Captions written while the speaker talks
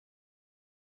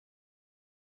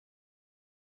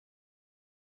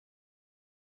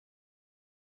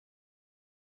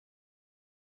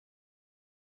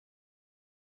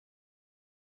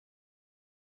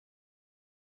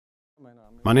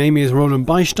My name is Roland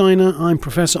Beisteiner. I'm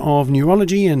Professor of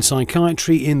Neurology and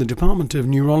Psychiatry in the Department of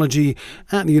Neurology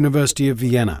at the University of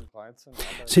Vienna.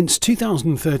 Since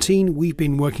 2013, we've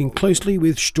been working closely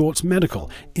with Storz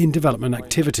Medical in development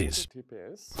activities.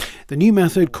 The new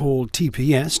method, called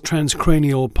TPS,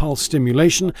 transcranial pulse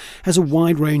stimulation, has a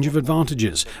wide range of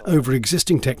advantages over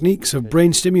existing techniques of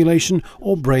brain stimulation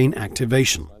or brain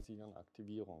activation.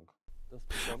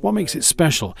 What makes it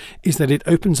special is that it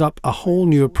opens up a whole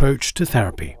new approach to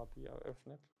therapy.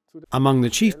 Among the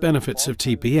chief benefits of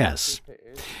TPS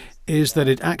is that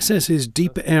it accesses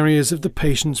deeper areas of the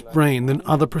patient's brain than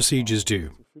other procedures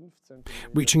do,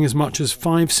 reaching as much as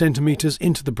 5 centimeters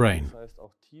into the brain.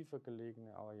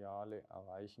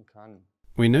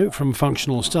 We know from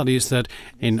functional studies that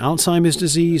in Alzheimer's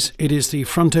disease, it is the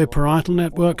frontoparietal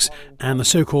networks and the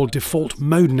so-called default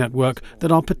mode network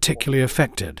that are particularly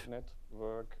affected.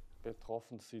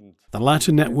 The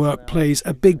latter network plays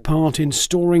a big part in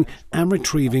storing and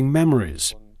retrieving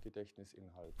memories,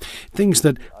 things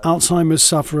that Alzheimer's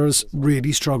sufferers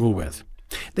really struggle with.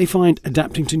 They find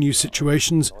adapting to new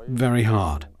situations very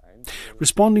hard.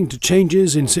 Responding to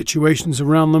changes in situations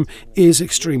around them is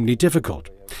extremely difficult.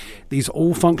 These are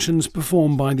all functions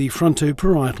performed by the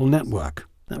frontoparietal network.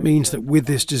 That means that with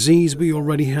this disease we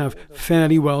already have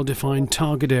fairly well-defined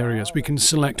target areas we can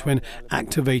select when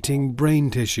activating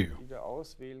brain tissue.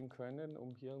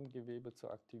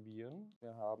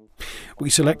 We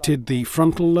selected the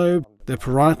frontal lobe, the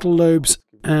parietal lobes,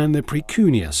 and the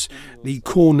precuneus, the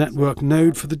core network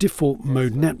node for the default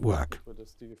mode network.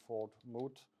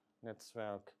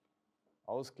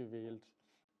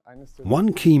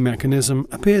 One key mechanism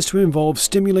appears to involve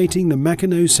stimulating the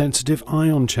mechanosensitive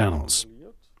ion channels.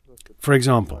 For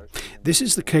example, this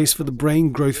is the case for the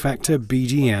brain growth factor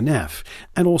BDNF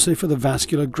and also for the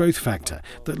vascular growth factor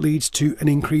that leads to an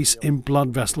increase in blood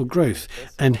vessel growth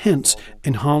and hence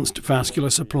enhanced vascular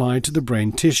supply to the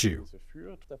brain tissue.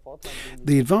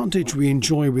 The advantage we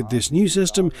enjoy with this new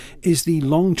system is the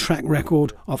long track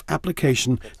record of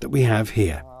application that we have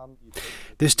here.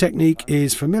 This technique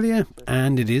is familiar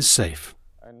and it is safe.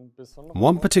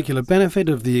 One particular benefit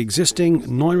of the existing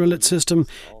Neurolith system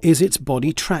is its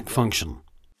body track function.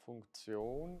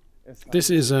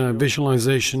 This is a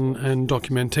visualization and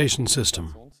documentation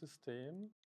system.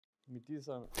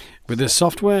 With this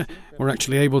software, we're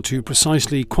actually able to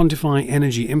precisely quantify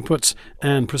energy inputs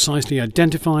and precisely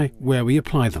identify where we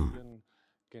apply them.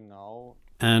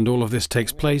 And all of this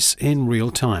takes place in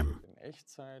real time.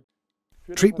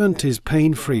 Treatment is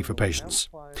pain-free for patients.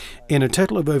 In a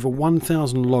total of over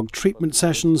 1,000 logged treatment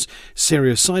sessions,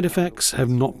 serious side effects have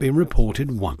not been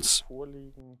reported once.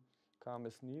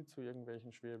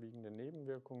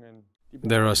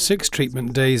 There are 6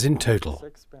 treatment days in total.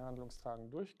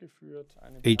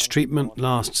 Each treatment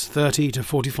lasts 30 to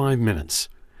 45 minutes,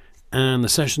 and the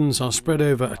sessions are spread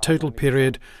over a total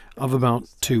period of about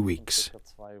 2 weeks.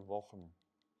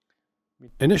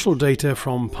 Initial data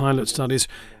from pilot studies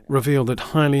reveal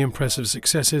that highly impressive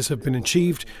successes have been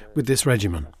achieved with this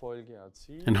regimen.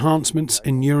 Enhancements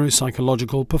in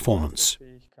neuropsychological performance.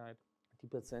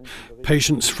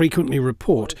 Patients frequently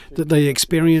report that they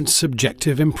experience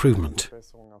subjective improvement.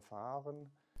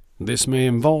 This may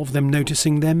involve them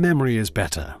noticing their memory is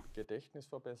better.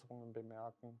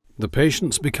 The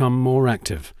patients become more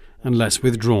active and less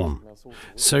withdrawn.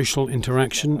 Social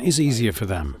interaction is easier for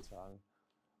them.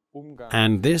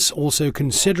 And this also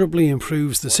considerably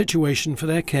improves the situation for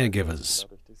their caregivers.